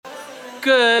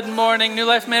Good morning, New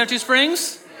Life Manitou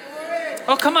Springs.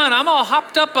 Oh, come on, I'm all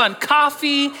hopped up on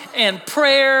coffee and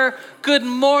prayer. Good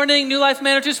morning, New Life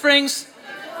Manitou Springs.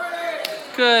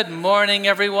 Good morning,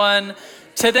 everyone.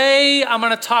 Today, I'm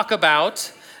going to talk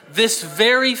about this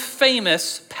very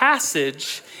famous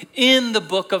passage in the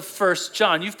book of 1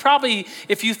 John. You've probably,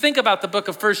 if you think about the book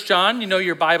of 1 John, you know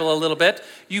your Bible a little bit,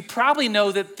 you probably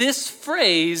know that this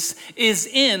phrase is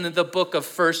in the book of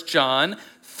 1 John.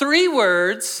 3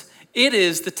 words. It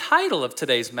is the title of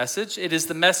today's message. It is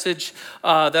the message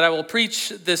that I will preach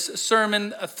this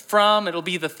sermon from. It'll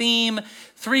be the theme.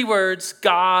 3 words,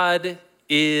 God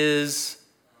is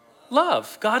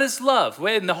love. God is love.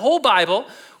 In the whole Bible,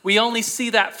 we only see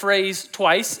that phrase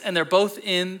twice, and they're both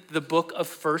in the book of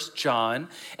 1 John.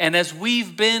 And as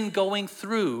we've been going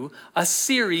through a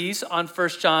series on 1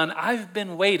 John, I've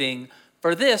been waiting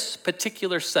for this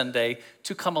particular Sunday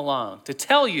to come along, to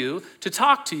tell you, to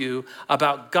talk to you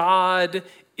about God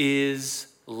is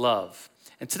love.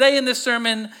 And today in this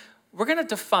sermon, we're going to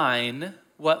define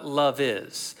what love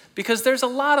is, because there's a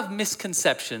lot of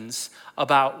misconceptions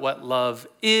about what love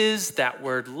is, that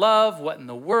word love, what in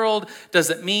the world does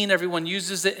it mean? Everyone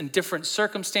uses it in different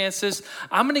circumstances.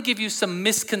 I'm going to give you some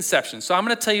misconceptions. So I'm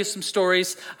going to tell you some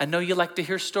stories. I know you like to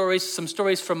hear stories, some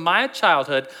stories from my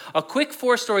childhood, a quick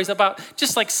 4 stories about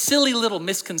just like silly little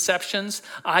misconceptions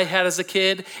I had as a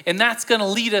kid. And that's going to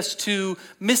lead us to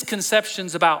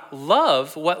misconceptions about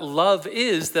love, what love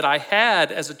is that I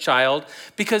had as a child,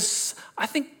 because I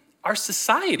think our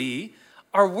society,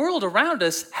 our world around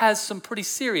us has some pretty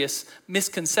serious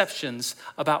misconceptions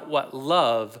about what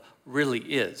love really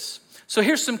is. So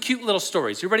here's some cute little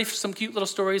stories. You ready for some cute little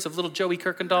stories of little Joey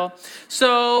Kirkendall?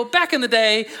 So back in the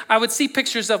day, I would see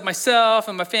pictures of myself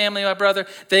and my family, my brother.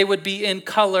 They would be in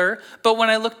color. But when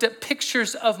I looked at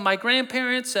pictures of my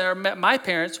grandparents or my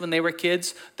parents when they were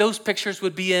kids, those pictures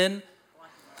would be in.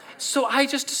 So I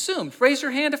just assumed, raise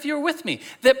your hand if you were with me,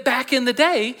 that back in the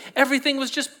day, everything was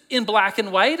just in black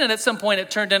and white, and at some point it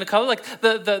turned into color. Like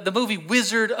the movie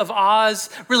Wizard of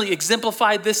Oz really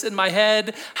exemplified this in my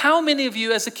head. How many of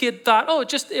you as a kid thought, oh,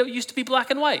 it used to be black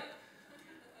and white?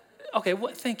 Okay,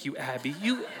 thank you, Abby.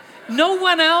 No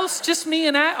one else, just me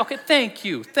and Abby? Okay, thank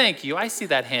you. I see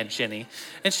that hand, Jenny.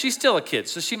 And she's still a kid,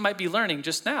 so she might be learning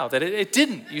just now that it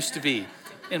didn't used to be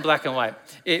in black and white.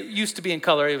 It used to be in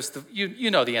color. It was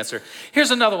you know the answer.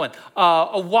 Here's another one.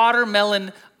 A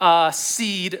watermelon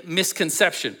seed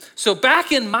misconception. So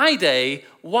back in my day,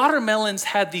 watermelons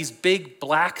had these big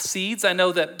black seeds. I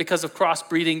know that because of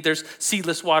crossbreeding, there's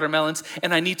seedless watermelons.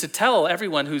 And I need to tell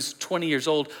everyone who's 20 years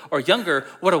old or younger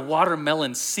what a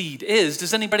watermelon seed is.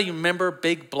 Does anybody remember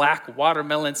big black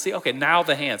watermelon seed? Okay, now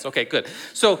the hands. Okay, good.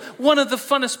 So one of the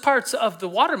funnest parts of the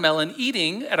watermelon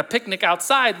eating at a picnic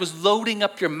outside was loading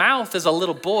up your mouth as a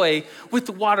little boy with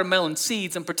the watermelon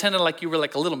seeds and pretending like you were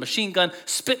like a little machine gun,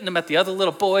 spitting them at the other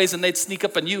little boys, and they'd sneak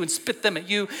up on you and spit them at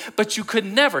you. But you could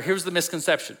never, here's the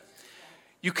misconception,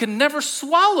 you can never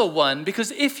swallow one,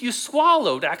 because if you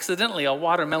swallowed accidentally a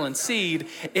watermelon seed,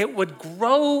 it would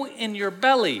grow in your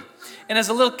belly. And as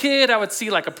a little kid, I would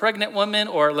see like a pregnant woman,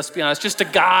 or let's be honest, just a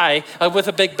guy with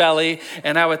a big belly,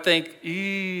 and I would think,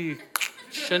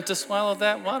 shouldn't have swallowed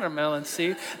that watermelon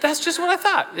seed. That's just what I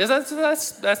thought.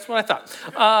 That's what I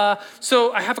thought.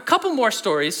 So I have a couple more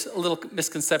stories, little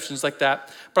misconceptions like that.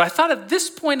 But I thought at this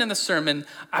point in the sermon,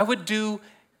 I would do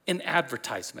an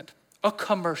advertisement, a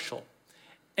commercial.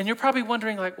 And you're probably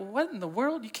wondering, like, what in the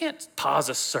world? You can't pause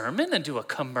a sermon and do a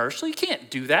commercial. You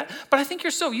can't do that. But I think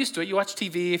you're so used to it. You watch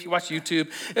TV, if you watch YouTube,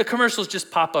 commercials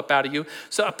just pop up at you.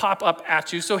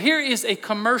 So here is a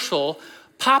commercial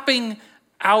popping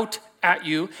out at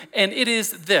you, and it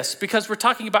is this, because we're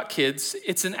talking about kids.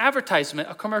 It's an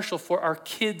advertisement, a commercial for our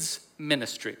kids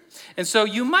ministry. And so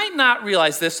you might not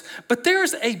realize this, but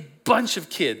there's a bunch of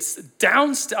kids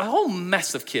downstairs, a whole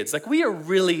mess of kids. Like, we are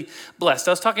really blessed.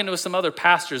 I was talking to some other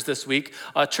pastors this week,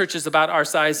 churches about our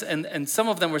size, and some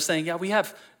of them were saying, yeah, we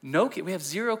have no kids. We have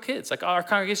 0 kids. Like, our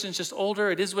congregation is just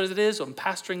older. It is what it is. So I'm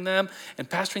pastoring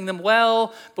them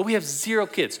well, but we have 0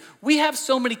 kids. We have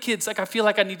so many kids, like, I feel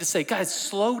like I need to say, guys,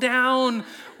 slow down.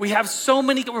 We have so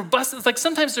many, we're busted. It's like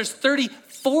sometimes there's 30,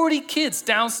 40 kids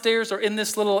downstairs or in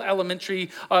this little elementary,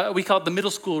 we call it the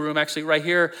middle school room, actually, right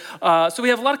here. So we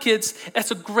have a lot of kids.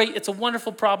 It's a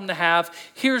wonderful problem to have.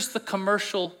 Here's the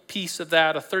commercial piece of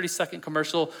that, a 30-second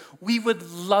commercial. We would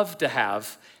love to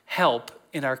have help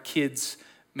in our kids'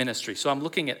 ministry. So I'm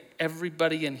looking at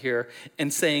everybody in here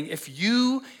and saying, if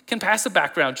you can pass a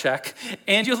background check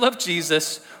and you love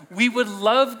Jesus, we would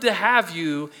love to have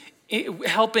you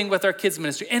helping with our kids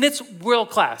ministry, and it's world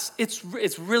class. It's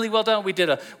really well done. We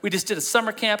just did a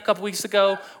summer camp a couple weeks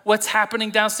ago. What's happening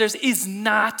downstairs is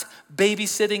not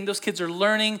babysitting. Those kids are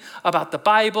learning about the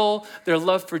Bible. Their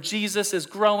love for Jesus is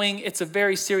growing. It's a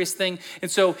very serious thing. And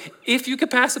so if you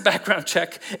could pass a background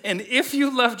check, and if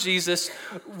you love Jesus,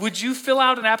 would you fill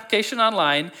out an application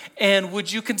online, and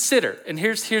would you consider, and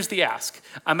here's the ask.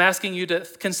 I'm asking you to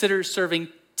consider serving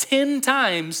 10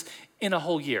 times in a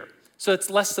whole year. So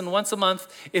it's less than once a month.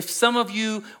 If some of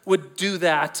you would do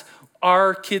that,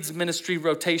 our kids ministry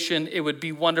rotation, it would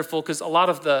be wonderful, because a lot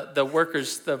of the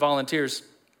workers, the volunteers,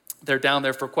 they're down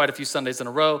there for quite a few Sundays in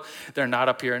a row. They're not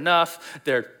up here enough.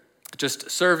 They're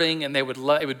just serving, and it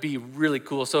would be really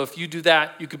cool. So if you do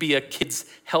that, you could be a kids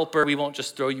helper. We won't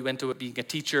just throw you into it being a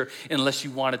teacher unless you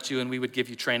wanted to, and we would give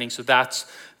you training. So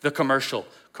that's the commercial.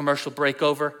 Commercial break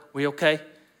over. We okay?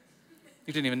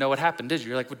 You didn't even know what happened, did you?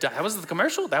 You're like, well, that was the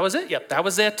commercial? That was it? Yep, that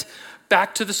was it.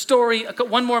 Back to the story.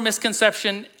 One more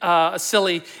misconception,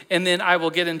 silly, and then I will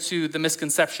get into the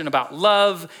misconception about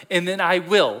love, and then I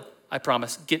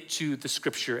promise, get to the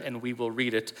scripture and we will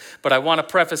read it. But I want to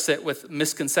preface it with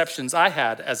misconceptions I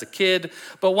had as a kid.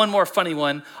 But one more funny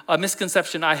one, a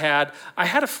misconception I had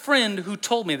a friend who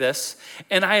told me this,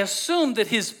 and I assumed that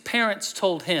his parents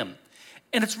told him.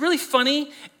 And it's really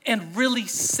funny and really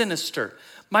sinister.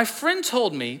 My friend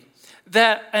told me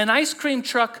that an ice cream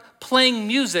truck played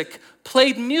music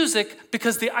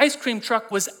because the ice cream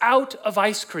truck was out of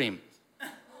ice cream.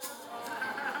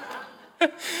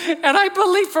 And I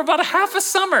believe for about a half a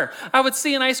summer, I would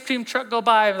see an ice cream truck go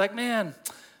by. I'm like, man,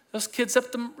 those kids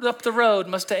up the road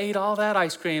must have ate all that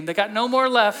ice cream. They got no more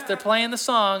left. They're playing the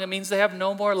song. It means they have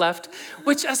no more left.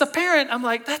 Which, as a parent, I'm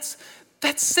like, that's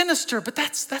sinister, but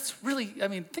that's really, I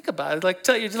mean, think about it. Like,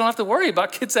 you don't have to worry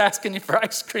about kids asking you for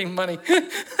ice cream money.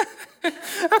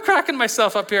 I'm cracking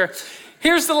myself up here.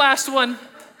 Here's the last one.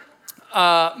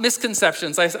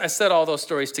 Misconceptions. I said all those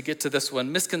stories to get to this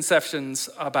one. Misconceptions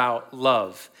about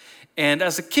love. And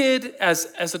as a kid,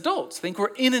 as adults, I think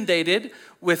we're inundated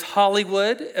with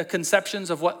Hollywood conceptions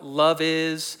of what love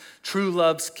is, true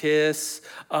love's kiss,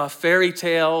 fairy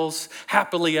tales,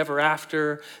 happily ever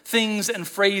after, things and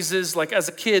phrases. Like as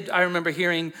a kid, I remember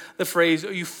hearing the phrase,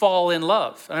 you fall in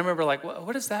love. And I remember like,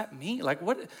 what does that mean? Like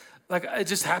what? Like it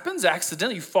just happens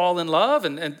accidentally. You fall in love,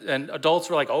 and adults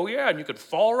were like, oh yeah, and you could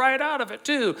fall right out of it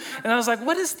too. And I was like,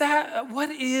 what is that? What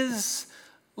is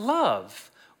love?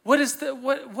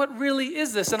 What really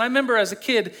is this? And I remember as a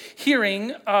kid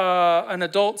hearing an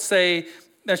adult say,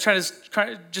 they're trying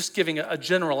to just giving a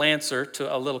general answer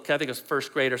to a little kid, I think it was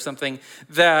first grade or something,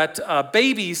 that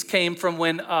babies came from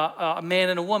when a man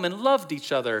and a woman loved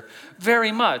each other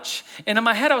very much. And in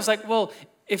my head, I was like, well,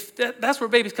 if that's where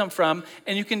babies come from,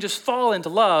 and you can just fall into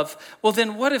love, well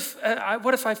then what if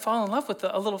I fall in love with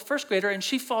a little first grader and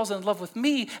she falls in love with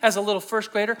me as a little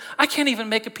first grader? I can't even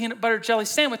make a peanut butter jelly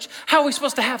sandwich. How are we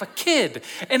supposed to have a kid?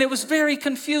 And it was very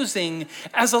confusing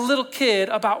as a little kid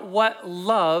about what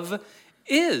love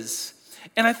is.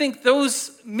 And I think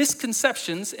those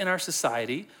misconceptions in our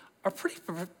society are pretty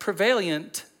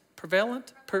prevalent,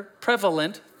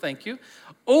 thank you,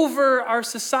 over our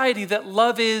society, that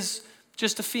love is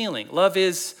just a feeling. Love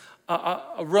is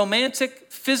a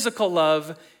romantic, physical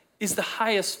love is the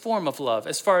highest form of love,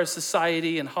 as far as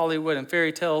society and Hollywood and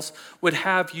fairy tales would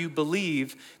have you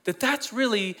believe that that's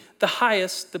really the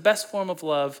highest, the best form of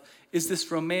love is this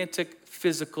romantic,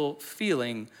 physical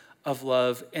feeling of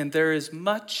love. And there is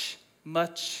much,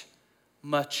 much,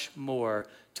 much more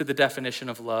to the definition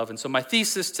of love. And so my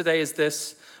thesis today is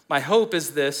this, my hope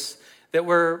is this, that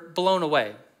we're blown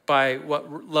away by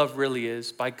what love really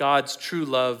is, by God's true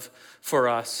love for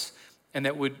us, and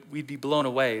that we'd be blown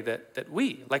away that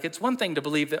like it's one thing to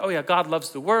believe that, oh yeah, God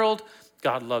loves the world,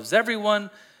 God loves everyone,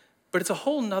 but it's a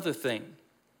whole nother thing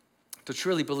to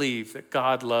truly believe that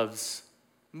God loves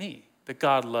me, that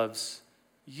God loves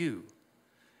you.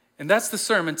 And that's the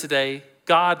sermon today.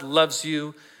 God loves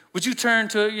you. Would you turn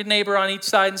to your neighbor on each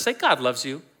side and say, God loves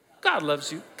you, God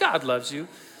loves you, God loves you.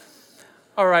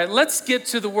 All right, let's get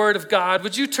to the Word of God.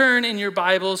 Would you turn in your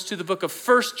Bibles to the book of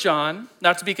 1 John,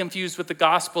 not to be confused with the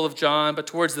Gospel of John, but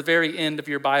towards the very end of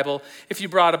your Bible. If you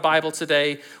brought a Bible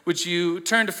today, would you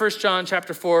turn to 1 John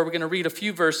chapter 4? We're going to read a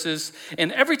few verses.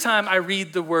 And every time I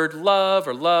read the word love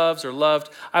or loves or loved,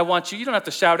 I want you don't have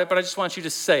to shout it, but I just want you to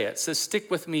say it. So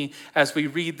stick with me as we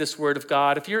read this Word of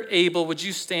God. If you're able, would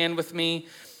you stand with me?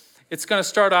 It's going to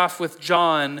start off with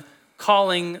John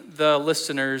calling the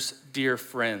listeners dear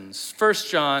friends. 1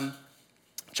 John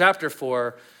chapter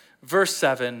 4, verse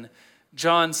 7,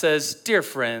 John says, dear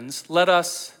friends, let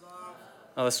us,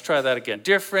 let's try that again.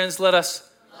 Dear friends, let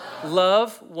us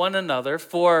love one another,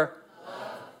 for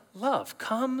love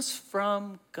comes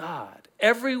from God.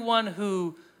 Everyone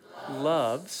who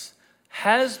loves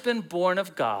has been born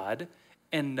of God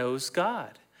and knows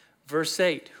God. Verse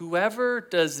 8, whoever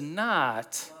does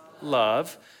not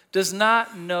love does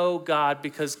not know God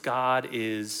because God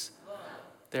is.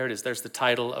 There it is. There's the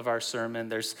title of our sermon.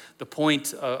 There's the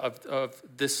point of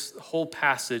this whole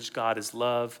passage. God is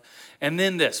love. And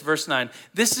then this, verse 9.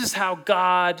 This is how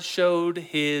God showed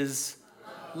his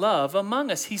love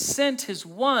among us. He sent his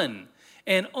one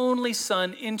and only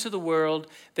Son into the world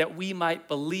that we might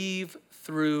believe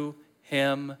through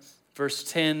him. Verse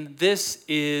 10. This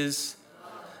is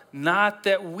not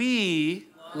that we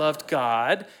loved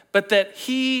God, but that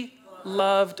he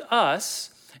loved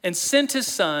us and sent his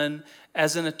Son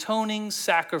as an atoning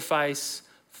sacrifice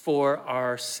for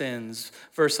our sins.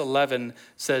 Verse 11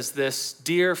 says this,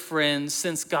 dear friends,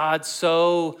 since God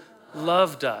so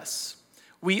loved us,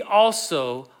 we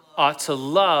also ought to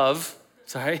love,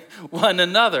 one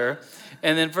another.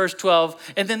 And then verse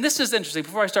 12, and then this is interesting.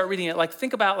 Before I start reading it,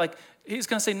 think about, he's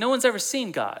going to say, no one's ever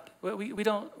seen God. We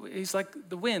don't, he's like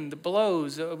the wind that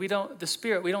blows. The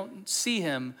Spirit, we don't see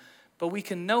him, but we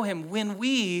can know him when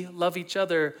we love each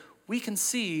other. We can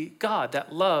see God,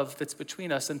 that love that's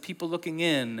between us, and people looking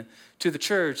in to the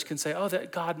church can say, oh,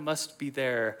 that God must be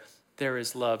there. There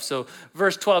is love. So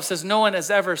verse 12 says, no one has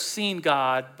ever seen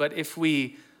God, but if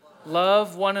we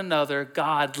love one another,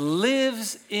 God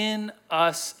lives in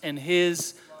us, and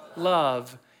his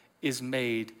love is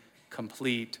made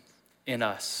complete in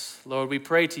us. Lord, we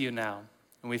pray to you now,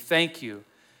 and we thank you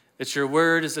that your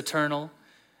word is eternal,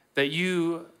 that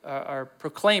you are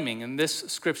proclaiming in this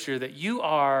scripture that you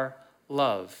are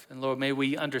love. And Lord, may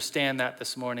we understand that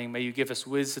this morning. May you give us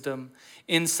wisdom,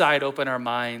 insight, open our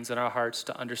minds and our hearts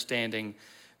to understanding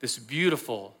this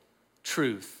beautiful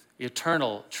truth,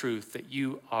 eternal truth that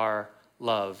you are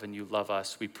love and you love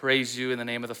us. We praise you in the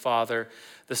name of the Father,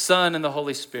 the Son, and the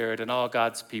Holy Spirit, and all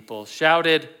God's people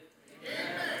shouted,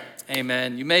 Amen.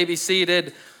 Amen. You may be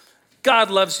seated. God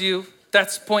loves you.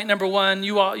 That's point number one.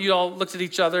 You all looked at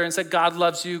each other and said, God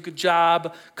loves you. Good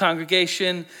job,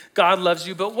 congregation. God loves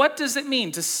you. But what does it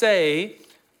mean to say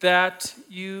that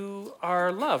you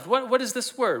are loved? What is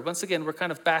this word? Once again, we're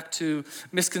kind of back to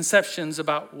misconceptions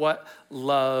about what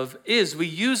love is. We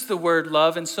use the word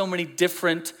love in so many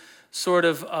different sort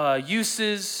of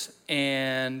uses.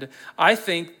 And I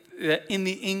think that in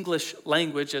the English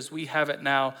language, as we have it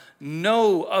now,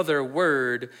 no other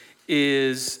word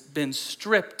is been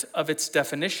stripped of its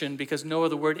definition, because no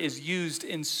other word is used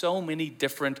in so many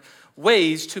different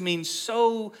ways to mean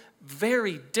so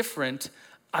very different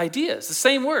ideas. The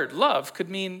same word, love, could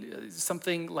mean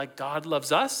something like God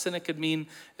loves us, and it could mean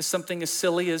something as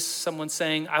silly as someone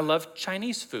saying, I love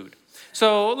Chinese food.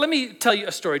 So let me tell you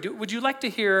a story. Would you like to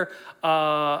hear,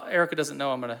 Erica doesn't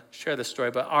know I'm going to share this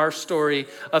story, but our story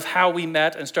of how we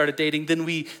met and started dating, then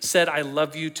we said I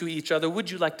love you to each other.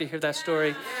 Would you like to hear that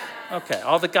story? Okay,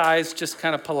 all the guys just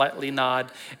kind of politely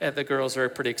nod, and the girls are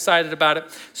pretty excited about it.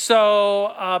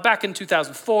 So back in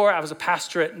 2004, I was a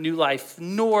pastor at New Life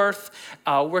North,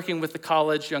 working with the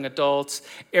college, young adults.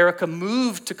 Erica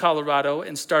moved to Colorado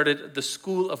and started the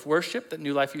School of Worship that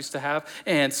New Life used to have,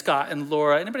 and Scott and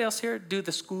Laura. Anybody else here do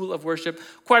the School of Worship?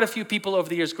 Quite a few people over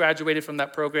the years graduated from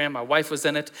that program. My wife was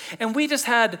in it, and we just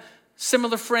had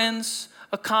similar friends,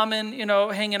 a common,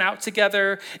 hanging out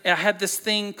together. And I had this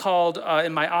thing called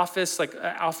in my office, like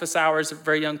office hours, a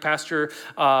very young pastor,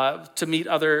 to meet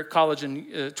other college and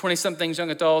 20-somethings,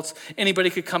 young adults. Anybody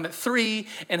could come at 3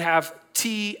 and have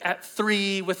tea at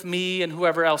 3 with me and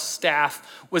whoever else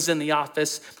staff was in the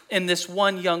office. And this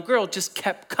one young girl just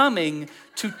kept coming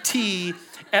to tea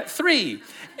at 3.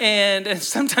 And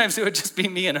sometimes it would just be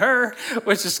me and her,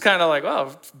 which is kind of like,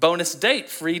 oh, bonus date,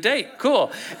 free date,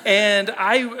 cool. And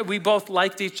we both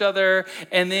liked each other.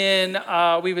 And then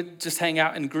we would just hang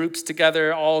out in groups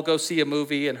together, all go see a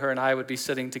movie, and her and I would be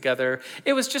sitting together.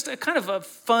 It was just a kind of a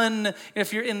fun,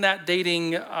 if you're in that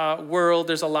dating world,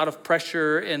 there's a lot of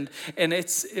pressure, and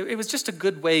it was just a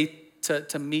good way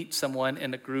to meet someone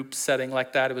in a group setting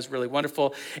like that. It was really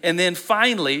wonderful. And then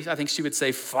finally, I think she would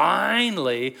say,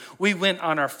 finally, we went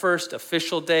on our first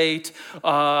official date.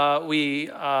 We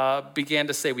began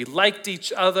to say we liked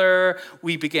each other.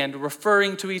 We began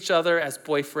referring to each other as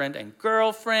boyfriend and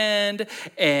girlfriend,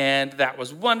 and that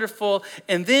was wonderful.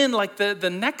 And then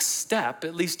the next step,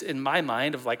 at least in my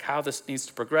mind, of how this needs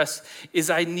to progress,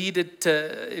 is I needed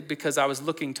to, because I was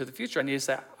looking to the future, I needed to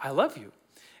say, I love you.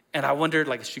 And I wondered,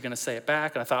 like, is she gonna say it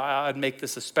back? And I thought I'd make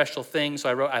this a special thing. So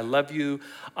I wrote, I love you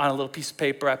on a little piece of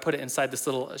paper. I put it inside this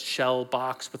little shell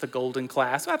box with a golden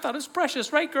clasp. I thought it was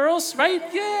precious, right, girls? Right?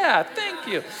 Yeah, thank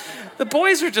you. The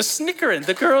boys are just snickering.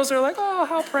 The girls are like, oh,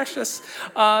 how precious.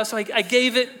 So I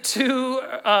gave it to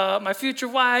my future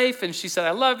wife, and she said,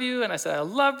 I love you. And I said, I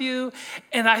love you.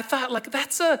 And I thought, like,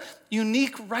 that's a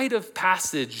unique rite of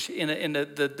passage in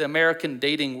the American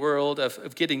dating world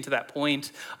of getting to that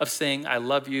point of saying, I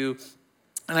love you.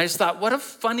 And I just thought, what a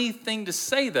funny thing to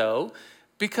say, though,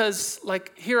 because,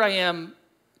 like, here I am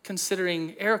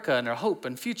considering Erica and her hope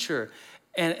and future,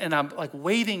 and I'm, like,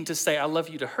 waiting to say I love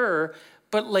you to her,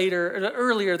 but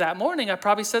earlier that morning, I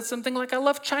probably said something like, I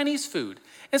love Chinese food.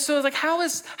 And so, like, how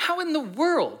in the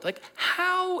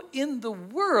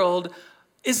world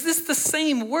is this the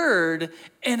same word,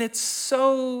 and it's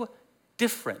so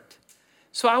different?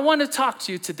 So I want to talk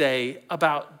to you today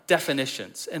about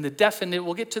definitions. And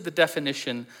we'll get to the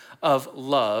definition of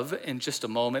love in just a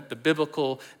moment, the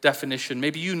biblical definition.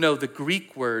 Maybe you know the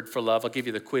Greek word for love. I'll give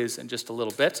you the quiz in just a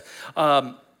little bit.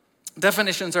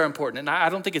 Definitions are important, and I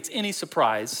don't think it's any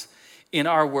surprise in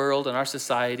our world, in our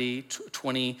society,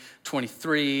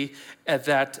 2023,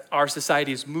 that our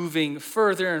society is moving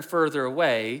further and further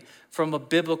away from a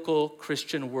biblical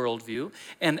Christian worldview.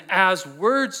 And as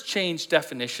words change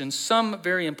definitions, some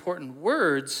very important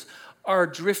words are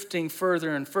drifting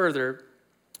further and further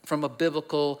from a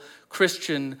biblical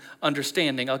Christian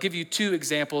understanding. I'll give you two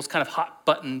examples, kind of hot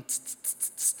button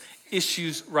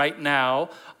issues right now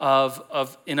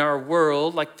of in our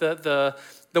world, like the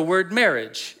word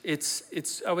marriage. I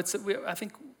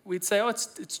think we'd say,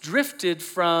 it's drifted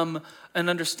from an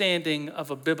understanding of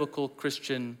a biblical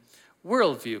Christian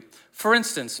worldview. For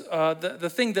instance, the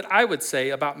thing that I would say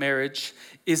about marriage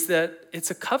is that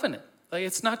it's a covenant. Like,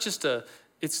 it's not just a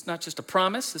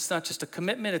promise. It's not just a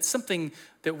commitment. It's something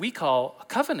that we call a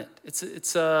covenant.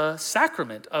 It's a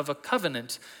sacrament of a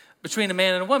covenant between a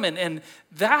man and a woman. And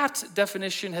that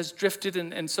definition has drifted.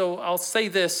 And so I'll say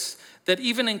this, that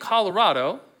even in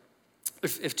Colorado,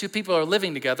 if two people are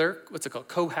living together, what's it called,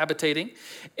 cohabitating,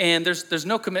 and there's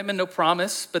no commitment, no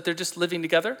promise, but they're just living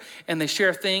together, and they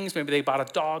share things. Maybe they bought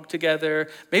a dog together.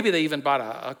 Maybe they even bought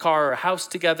a car or a house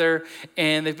together,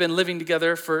 and they've been living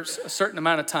together for a certain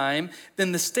amount of time.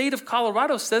 Then the state of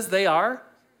Colorado says they are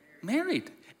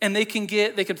married. And they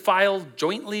can file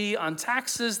jointly on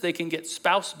taxes. They can get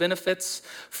spouse benefits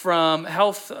from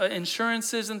health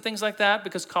insurances and things like that,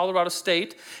 because Colorado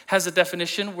State has a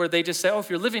definition where they just say,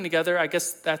 if you're living together, I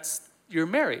guess you're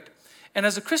married. And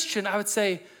as a Christian, I would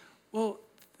say, well,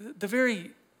 the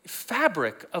very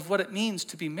fabric of what it means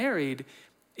to be married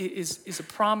is a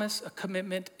promise, a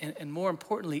commitment, and more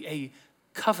importantly, a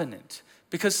covenant.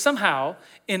 Because somehow,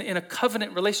 in a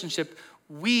covenant relationship,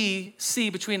 we see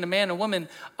between a man and a woman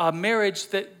a marriage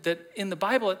that in the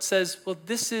Bible it says, well,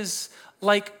 this is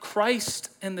like Christ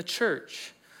and the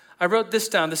church. I wrote this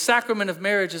down. The sacrament of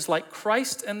marriage is like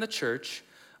Christ and the church,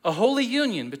 a holy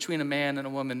union between a man and a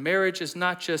woman. Marriage is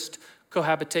not just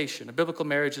cohabitation. A biblical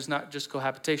marriage is not just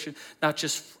cohabitation, not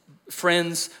just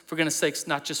friends, for goodness sakes,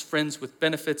 not just friends with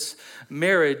benefits.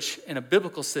 Marriage, in a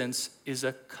biblical sense, is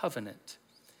a covenant.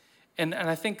 And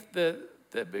I think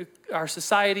our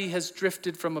society has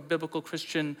drifted from a biblical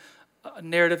Christian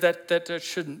narrative that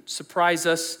shouldn't surprise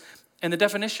us. And the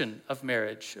definition of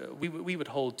marriage, we would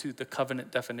hold to the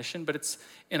covenant definition, but it's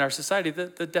in our society,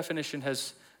 the definition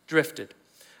has drifted.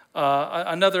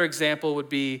 Another example would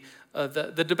be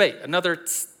the debate.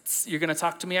 You're going to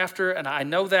talk to me after, and I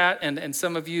know that, and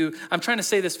some of you, I'm trying to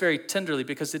say this very tenderly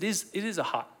because it is a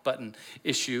hot button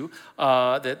issue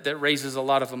that raises a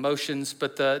lot of emotions,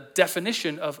 but the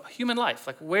definition of human life,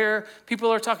 like where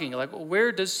people are talking, like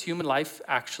where does human life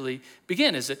actually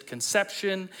begin? Is it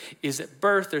conception? Is it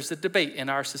birth? There's a debate in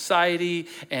our society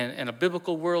and a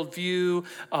biblical worldview.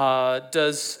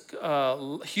 Does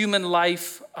human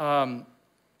life,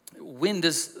 when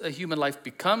does a human life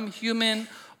become human?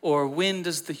 Or when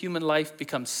does the human life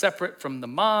become separate from the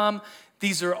mom?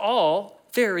 These are all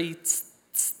very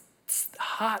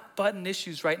hot button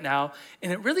issues right now.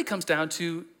 And it really comes down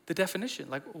to the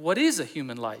definition. Like, what is a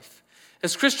human life?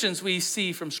 As Christians, we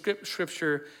see from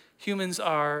Scripture, humans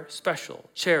are special,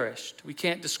 cherished. We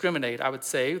can't discriminate, I would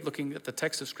say, looking at the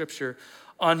text of Scripture,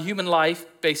 on human life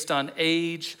based on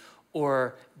age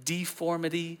or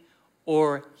deformity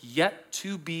or yet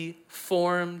to be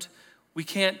formed. We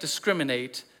can't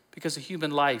discriminate because a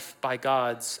human life by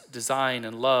God's design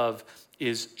and love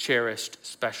is cherished,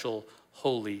 special,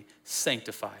 holy,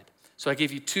 sanctified. So I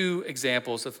gave you two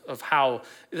examples of how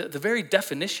the very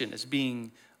definition is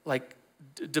being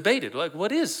debated. Like,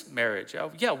 what is marriage?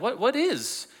 Yeah, what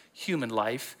is human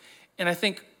life. And I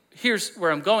think here's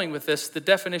where I'm going with this, the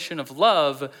definition of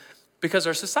love, because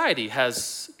our society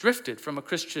has drifted from a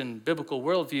Christian biblical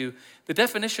worldview, the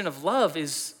definition of love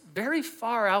is very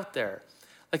far out there.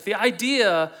 Like the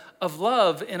idea of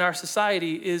love in our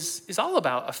society is all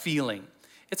about a feeling.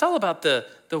 It's all about the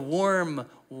warm,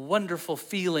 wonderful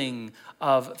feeling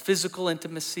of physical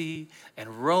intimacy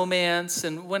and romance.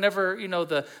 And whenever,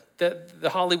 the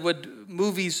Hollywood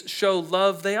movies show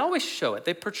love, they always show it.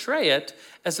 They portray it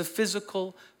as a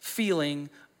physical feeling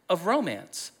of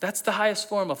romance. That's the highest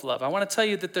form of love. I want to tell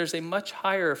you that there's a much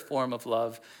higher form of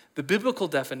love, the biblical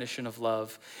definition of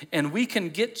love. And we can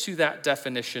get to that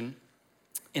definition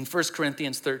in 1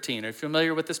 Corinthians 13. Are you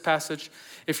familiar with this passage?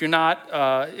 If you're not,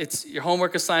 it's your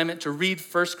homework assignment to read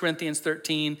 1 Corinthians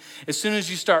 13. As soon as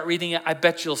you start reading it, I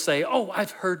bet you'll say, oh,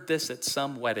 I've heard this at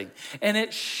some wedding. And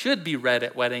it should be read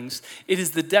at weddings. It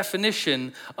is the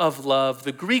definition of love.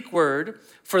 The Greek word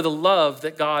for the love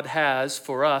that God has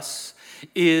for us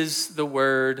is the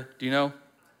word, do you know?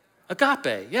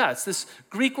 Agape. Yeah, it's this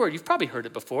Greek word. You've probably heard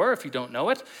it before if you don't know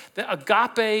it. The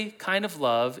agape kind of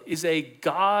love is a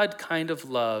God kind of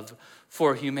love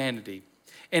for humanity.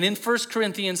 And in 1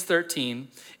 Corinthians 13,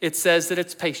 it says that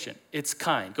it's patient, it's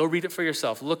kind. Go read it for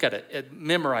yourself. Look at it,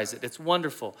 memorize it. It's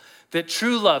wonderful. That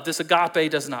true love, this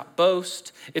agape, does not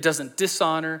boast. It doesn't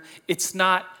dishonor. It's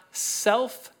not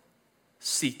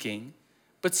self-seeking,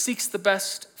 but seeks the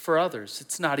best for others.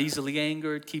 It's not easily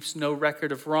angered, keeps no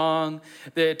record of wrong.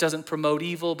 It doesn't promote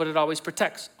evil, but it always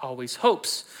protects, always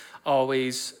hopes,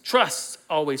 always trusts,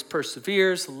 always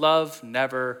perseveres. Love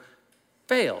never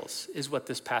fails, is what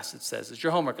this passage says. It's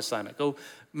your homework assignment. Go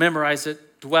memorize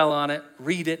it, dwell on it,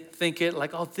 read it, think it,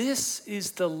 like, oh, this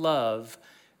is the love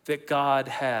that God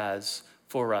has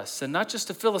for us. And not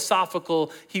just a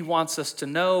philosophical, he wants us to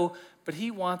know, but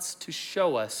he wants to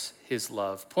show us his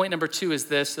love. Point number 2 is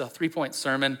this, a 3-point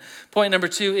sermon. Point number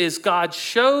 2 is God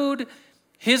showed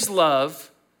his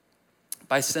love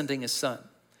by sending his son.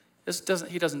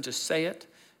 He doesn't just say it.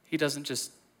 He doesn't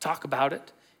just talk about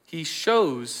it. He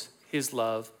shows his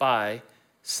love by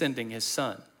sending his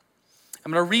son.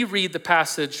 I'm going to reread the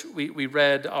passage we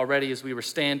read already as we were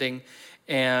standing.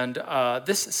 And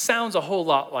this sounds a whole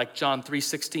lot like John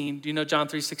 3:16. Do you know John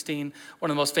 3:16?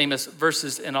 One of the most famous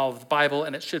verses in all of the Bible,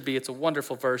 and it should be. It's a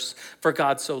wonderful verse. For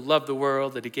God so loved the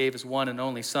world that he gave his one and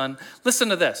only son. Listen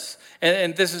to this.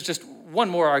 And this is just one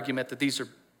more argument that these are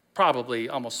probably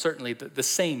almost certainly the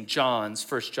same Johns,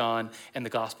 1 John and the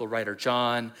gospel writer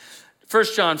John.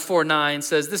 1 John 4:9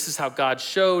 says, this is how God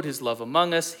showed his love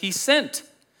among us. He sent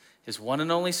his one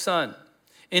and only son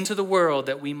into the world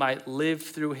that we might live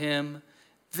through him.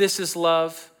 This is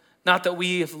love, not that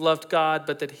we have loved God,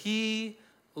 but that he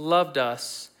loved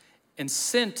us and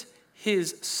sent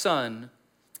his son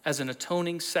as an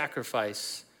atoning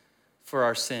sacrifice for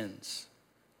our sins.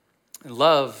 And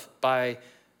love, by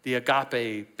the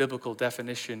agape biblical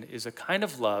definition, is a kind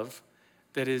of love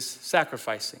that is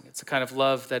sacrificing. It's a kind of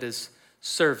love that is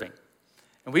serving.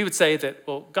 And we would say that,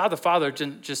 well, God the Father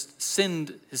didn't just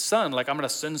send his son, like I'm going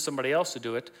to send somebody else to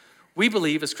do it. We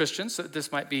believe as Christians, that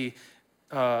this might be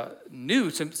new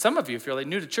to some of you, if you're like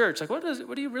new to church, like what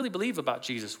do you really believe about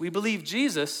Jesus? We believe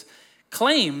Jesus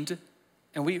claimed,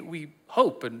 and we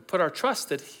hope and put our trust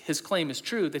that his claim is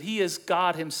true, that he is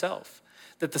God himself,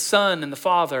 that the Son and the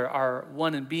Father are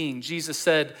one in being. Jesus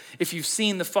said, if you've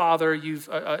seen the Father,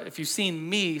 if you've seen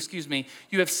me,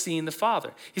 you have seen the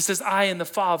Father. He says, I and the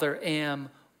Father am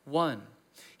one.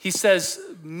 He says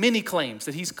many claims,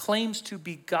 that he claims to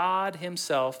be God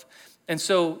himself. And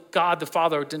so God the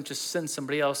Father didn't just send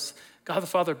somebody else. God the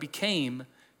Father became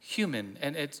human.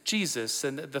 And it's Jesus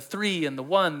and the three and the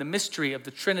one, the mystery of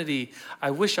the Trinity. I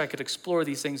wish I could explore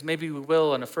these things. Maybe we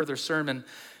will in a further sermon.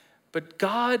 But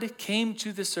God came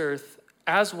to this earth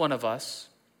as one of us,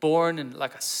 born in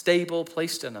like a stable,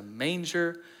 placed in a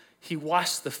manger. He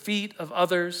washed the feet of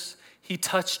others. He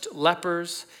touched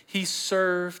lepers. He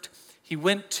served. He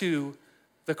went to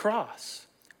the cross.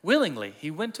 Willingly,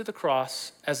 he went to the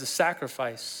cross as a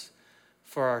sacrifice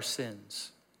for our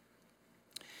sins.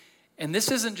 And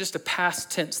this isn't just a past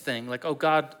tense thing, like, oh,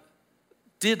 God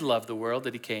did love the world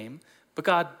that he came, but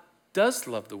God does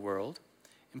love the world.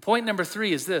 And point number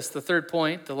 3 is this, the third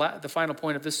point, the final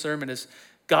point of this sermon is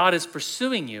God is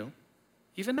pursuing you,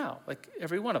 even now, like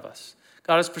every one of us.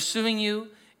 God is pursuing you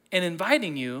and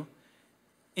inviting you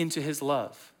into his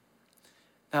love.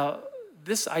 Now,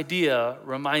 this idea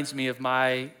reminds me of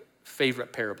my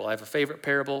favorite parable. I have a favorite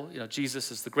parable.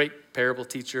 Jesus is the great parable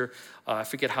teacher. I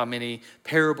forget how many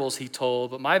parables he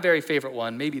told, but my very favorite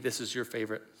one, maybe this is your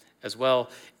favorite as well,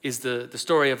 is the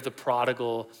story of the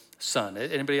prodigal son.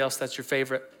 Anybody else that's your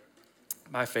favorite?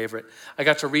 My favorite. I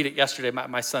got to read it yesterday.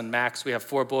 My son Max, we have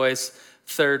 4 boys.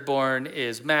 Third born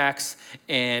is Max,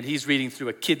 and he's reading through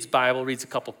a kid's Bible, reads a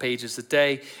couple pages a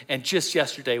day. And just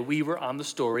yesterday, we were on the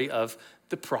story of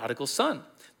the prodigal son.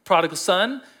 Prodigal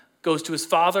son goes to his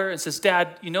father and says, Dad,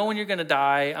 you know when you're going to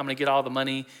die, I'm going to get all the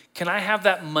money. Can I have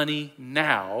that money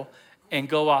now and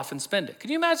go off and spend it?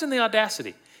 Can you imagine the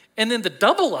audacity? And then the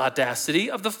double audacity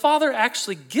of the father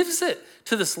actually gives it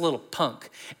to this little punk.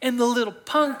 And the little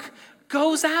punk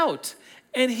goes out.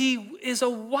 And he is a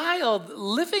wild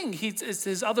living.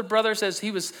 His other brother says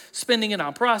he was spending it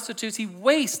on prostitutes. He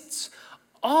wastes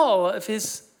all of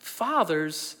his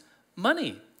father's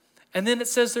money. And then it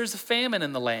says there's a famine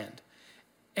in the land.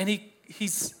 And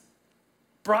he's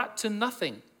brought to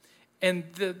nothing. And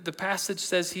the passage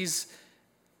says he's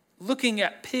looking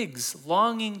at pigs,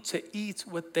 longing to eat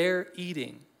what they're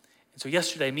eating. And so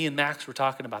yesterday, me and Max were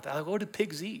talking about that. Like, what do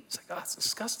pigs eat? It's like, oh, it's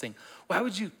disgusting. Why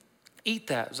would you eat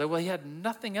that? It was like, well, he had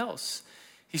nothing else.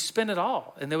 He spent it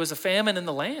all. And there was a famine in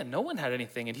the land. No one had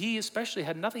anything. And he especially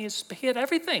had nothing. He had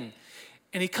everything.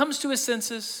 And he comes to his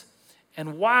senses.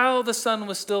 And while the son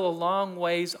was still a long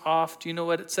ways off, do you know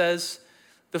what it says?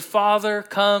 The father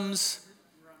comes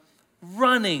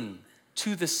running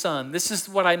to the son. This is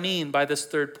what I mean by this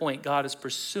third point. God is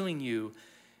pursuing you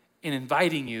and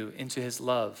inviting you into his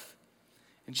love.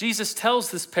 And Jesus tells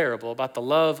this parable about the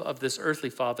love of this earthly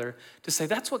father to say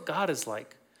that's what God is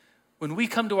like. When we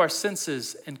come to our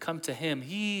senses and come to him,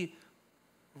 he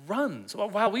runs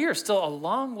while we are still a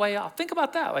long way off. Think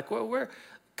about that. Like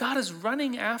God is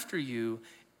running after you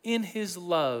in his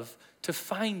love to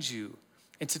find you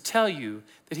and to tell you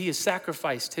that he has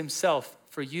sacrificed himself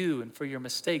for you and for your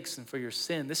mistakes and for your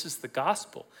sin. This is the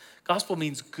gospel. Gospel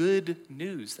means good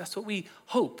news. That's what we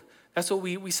hope. That's what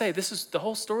we say. This is the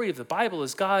whole story of the Bible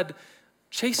is God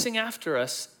chasing after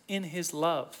us in his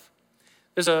love.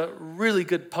 There's a really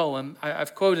good poem.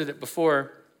 I've quoted it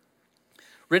before,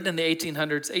 written in the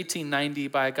 1800s, 1890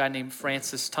 by a guy named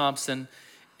Francis Thompson.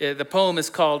 The poem is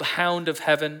called Hound of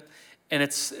Heaven, and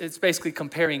it's basically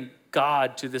comparing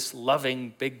God to this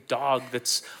loving big dog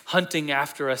that's hunting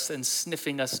after us and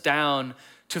sniffing us down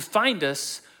to find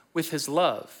us with his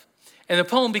love. And the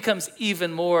poem becomes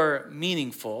even more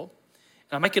meaningful.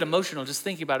 And I might get emotional just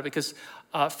thinking about it because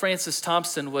Francis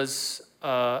Thompson was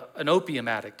an opium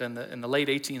addict. In the late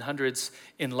 1800s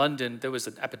in London, there was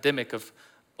an epidemic of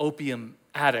opium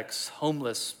addicts,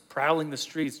 homeless, prowling the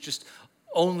streets, just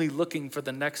only looking for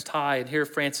the next high. And here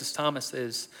Francis Thomas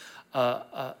is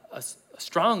a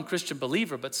strong Christian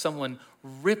believer, but someone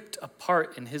ripped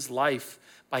apart in his life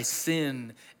by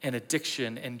sin and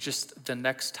addiction and just the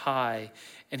next high.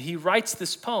 And he writes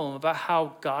this poem about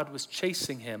how God was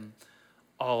chasing him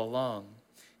all along.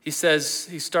 He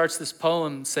starts this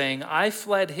poem saying, I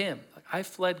fled him. I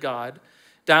fled God.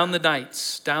 Down the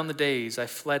nights, down the days, I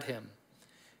fled him.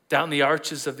 Down the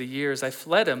arches of the years, I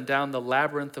fled him down the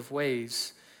labyrinth of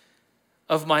ways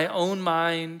of my own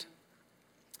mind.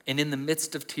 And in the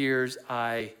midst of tears,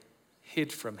 I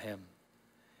hid from him.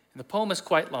 And the poem is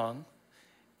quite long.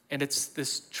 And it's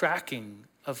this tracking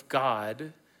of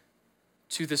God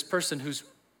to this person who's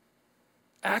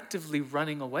actively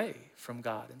running away from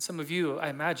God. And some of you, I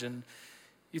imagine,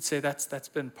 you'd say that's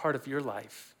been part of your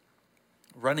life,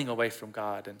 running away from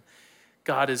God. And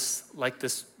God is like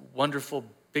this wonderful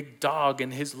big dog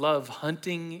in his love,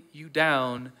 hunting you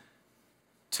down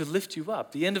to lift you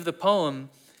up. The end of the poem,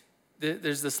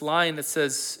 there's this line that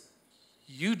says,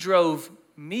 you drove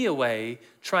me away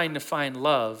trying to find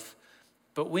love,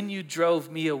 but when you drove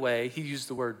me away, he used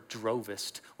the word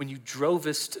drovest. When you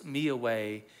drovest me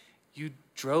away, you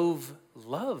drove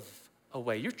love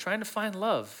away. You're trying to find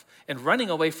love and running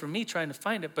away from me trying to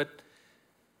find it. But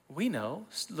we know,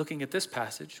 looking at this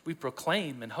passage, we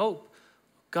proclaim and hope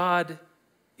God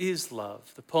is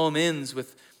love. The poem ends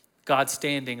with God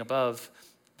standing above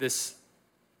this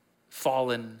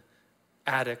fallen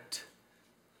addict,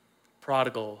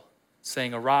 prodigal,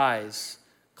 saying, arise,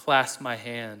 clasp my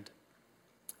hand,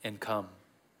 and come.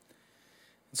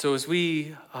 And so as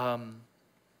we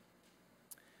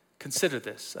consider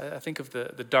this, I think of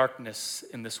the darkness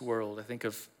in this world. I think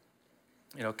of,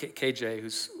 KJ,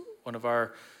 who's one of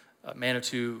our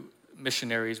Manitou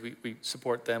missionaries. We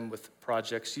support them with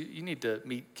projects. You need to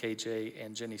meet KJ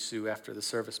and Jenny Sue after the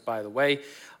service, by the way,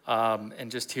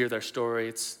 and just hear their story.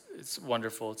 It's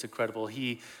wonderful. It's incredible.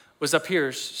 He was up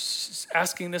here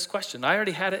asking this question. I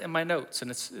already had it in my notes, and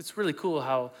it's really cool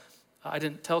how I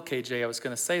didn't tell KJ I was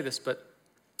going to say this, but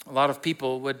a lot of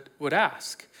people would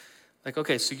ask, like,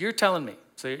 okay, so you're telling me,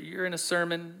 so you're in a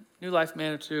sermon, New Life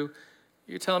Manitou,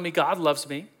 you're telling me God loves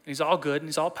me, and he's all good, and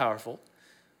he's all powerful.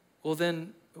 Well,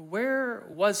 then where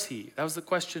was he? That was the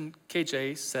question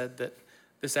KJ said that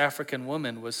this African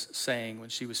woman was saying when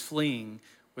she was fleeing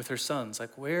with her sons.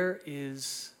 Like, where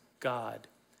is God?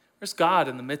 Where's God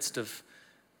in the midst of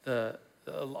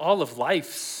all of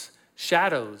life's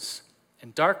shadows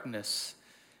and darkness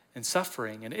and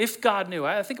suffering? And if God knew,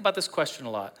 I think about this question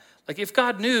a lot. Like, if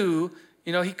God knew,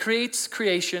 he creates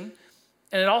creation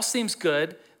and it all seems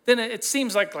good, then it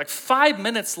seems like 5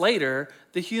 minutes later,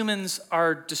 the humans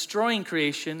are destroying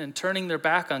creation and turning their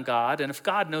back on God. And if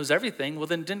God knows everything, well,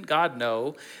 then didn't God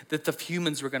know that the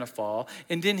humans were going to fall?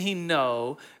 And didn't he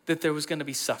know that there was going to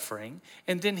be suffering?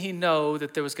 And didn't he know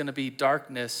that there was going to be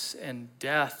darkness and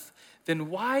death? Then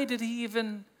why did he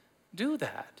even do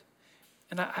that?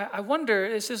 And I wonder,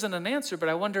 this isn't an answer, but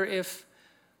I wonder if,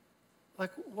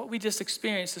 like what we just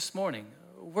experienced this morning,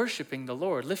 worshiping the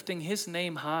Lord, lifting his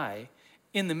name high,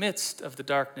 in the midst of the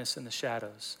darkness and the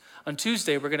shadows. On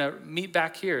Tuesday, we're going to meet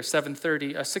back here,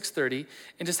 6:30,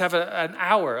 and just have an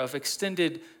hour of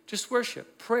extended just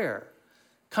worship, prayer,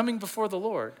 coming before the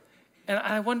Lord. And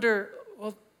I wonder,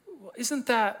 well, isn't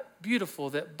that beautiful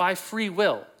that by free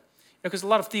will, because a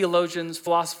lot of theologians,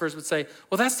 philosophers would say,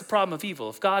 well, that's the problem of evil.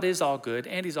 If God is all good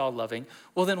and he's all loving,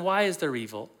 well, then why is there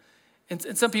evil?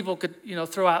 And some people could,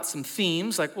 throw out some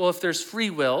themes like, well, if there's free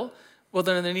will, well,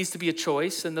 then there needs to be a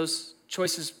choice, and those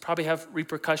choices probably have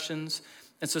repercussions.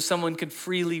 And so someone could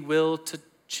freely will to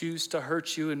choose to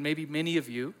hurt you. And maybe many of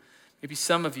you, maybe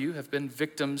some of you have been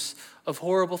victims of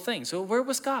horrible things. So where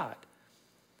was God?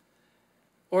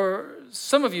 Or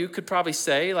some of you could probably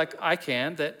say, like I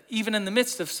can, that even in the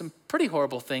midst of some pretty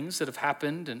horrible things that have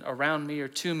happened and around me or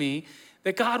to me,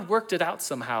 that God worked it out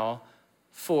somehow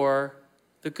for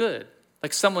the good.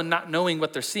 Like someone not knowing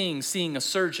what they're seeing a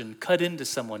surgeon cut into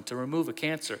someone to remove a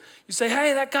cancer. You say,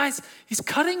 hey, that guy's, he's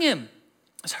cutting him.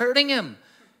 It's hurting him.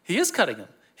 He is cutting him.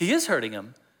 He is hurting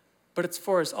him, but it's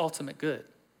for his ultimate good.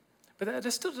 But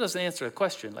that still doesn't answer the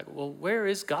question. Like, well, where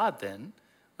is God then?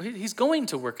 Well, he's going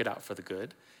to work it out for the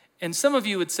good. And some of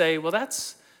you would say, well,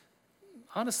 that's,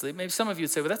 honestly, maybe some of you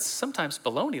would say, well, that's sometimes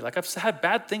baloney. Like I've had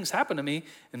bad things happen to me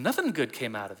and nothing good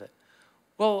came out of it.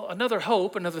 Well, another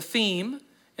hope, another theme,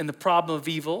 and the problem of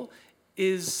evil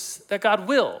is that God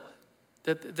will,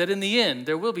 that in the end,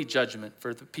 there will be judgment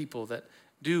for the people that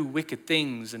do wicked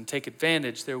things and take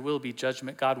advantage. There will be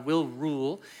judgment. God will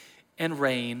rule and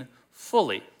reign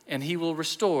fully, and he will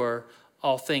restore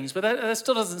all things. But that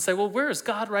still doesn't say, well, where is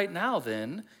God right now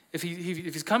then? If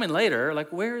he's coming later,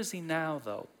 like where is he now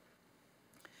though?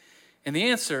 And the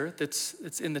answer that's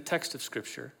in the text of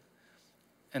Scripture,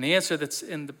 and the answer that's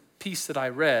in the piece that I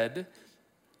read,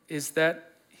 is that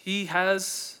he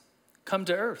has come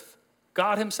to earth.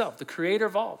 God himself, the creator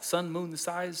of all, the sun, moon, the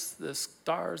stars,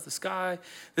 the sky,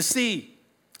 the sea,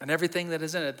 and everything that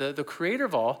is in it. The creator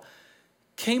of all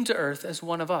came to earth as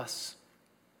one of us.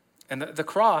 And the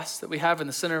cross that we have in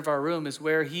the center of our room is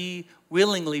where he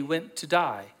willingly went to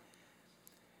die.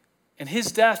 And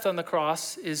his death on the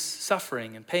cross is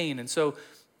suffering and pain. And so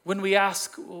when we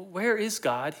ask, well, where is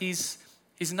God? He's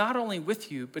not only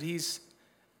with you, but he's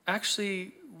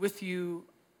actually with you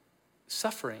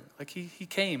suffering. Like he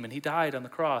came and he died on the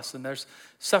cross, and there's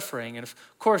suffering. And of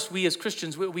course, we as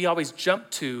Christians, we always jump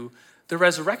to the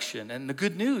resurrection and the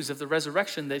good news of the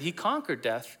resurrection, that he conquered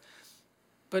death.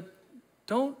 But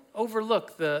don't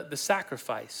overlook the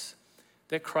sacrifice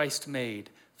that Christ made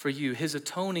for you, his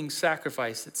atoning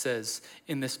sacrifice, it says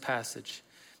in this passage.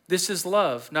 This is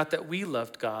love, not that we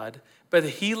loved God, but that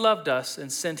he loved us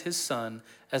and sent his son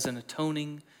as an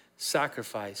atoning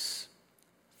sacrifice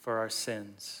for our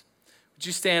sins. Would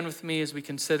you stand with me as we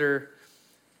consider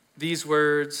these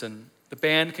words? And the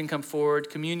band can come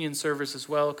forward. Communion service as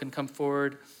well can come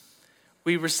forward.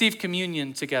 We receive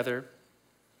communion together,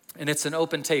 and it's an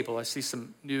open table. I see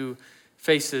some new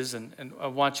faces, and I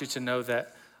want you to know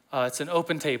that it's an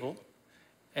open table.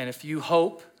 And if you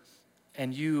hope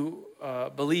and you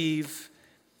believe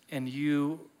and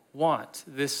you want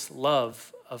this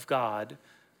love of God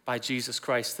by Jesus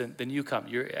Christ, then you come.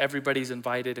 Everybody's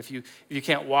invited. If you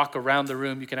can't walk around the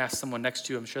room, you can ask someone next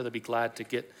to you. I'm sure they'll be glad to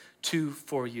get two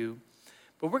for you.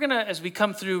 But we're going to, as we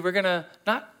come through, we're going to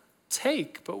not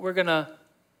take, but we're going to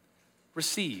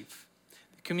receive.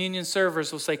 The communion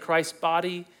servers will say Christ's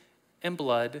body and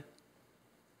blood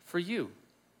for you.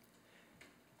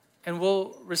 And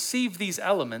we'll receive these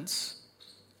elements.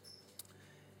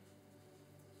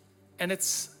 And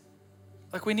it's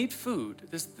like we need food.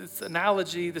 This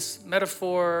analogy, this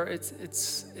metaphor,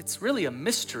 it's really a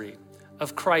mystery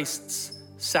of Christ's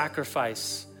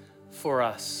sacrifice for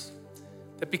us.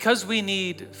 That because we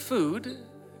need food,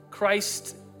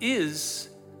 Christ is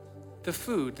the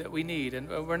food that we need. And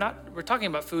we're talking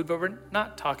about food, but we're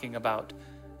not talking about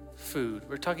food.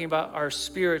 We're talking about our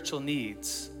spiritual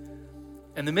needs.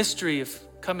 And the mystery of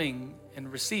coming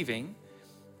and receiving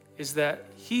is that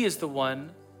he is the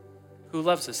one who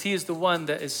loves us. He is the one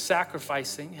that is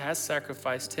sacrificing, has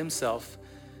sacrificed himself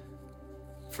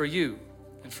for you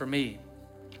and for me.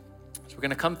 So we're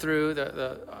going to come through.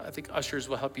 I think ushers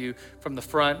will help you from the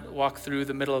front, walk through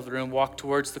the middle of the room, walk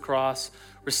towards the cross,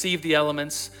 receive the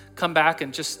elements, come back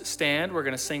and just stand. We're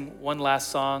going to sing one last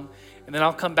song, and then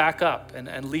I'll come back up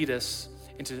and lead us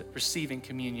into receiving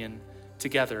communion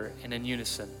together and in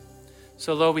unison.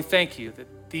 So Lord, we thank you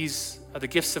that these are the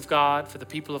gifts of God for the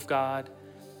people of God.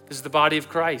 This is the body of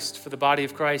Christ for the body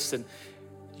of Christ. And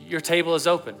your table is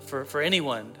open for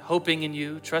anyone hoping in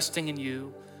you, trusting in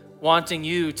you, wanting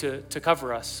you to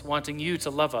cover us, wanting you to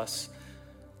love us.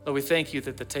 Lord, we thank you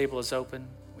that the table is open.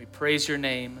 We praise your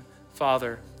name,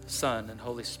 Father, Son, and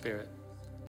Holy Spirit.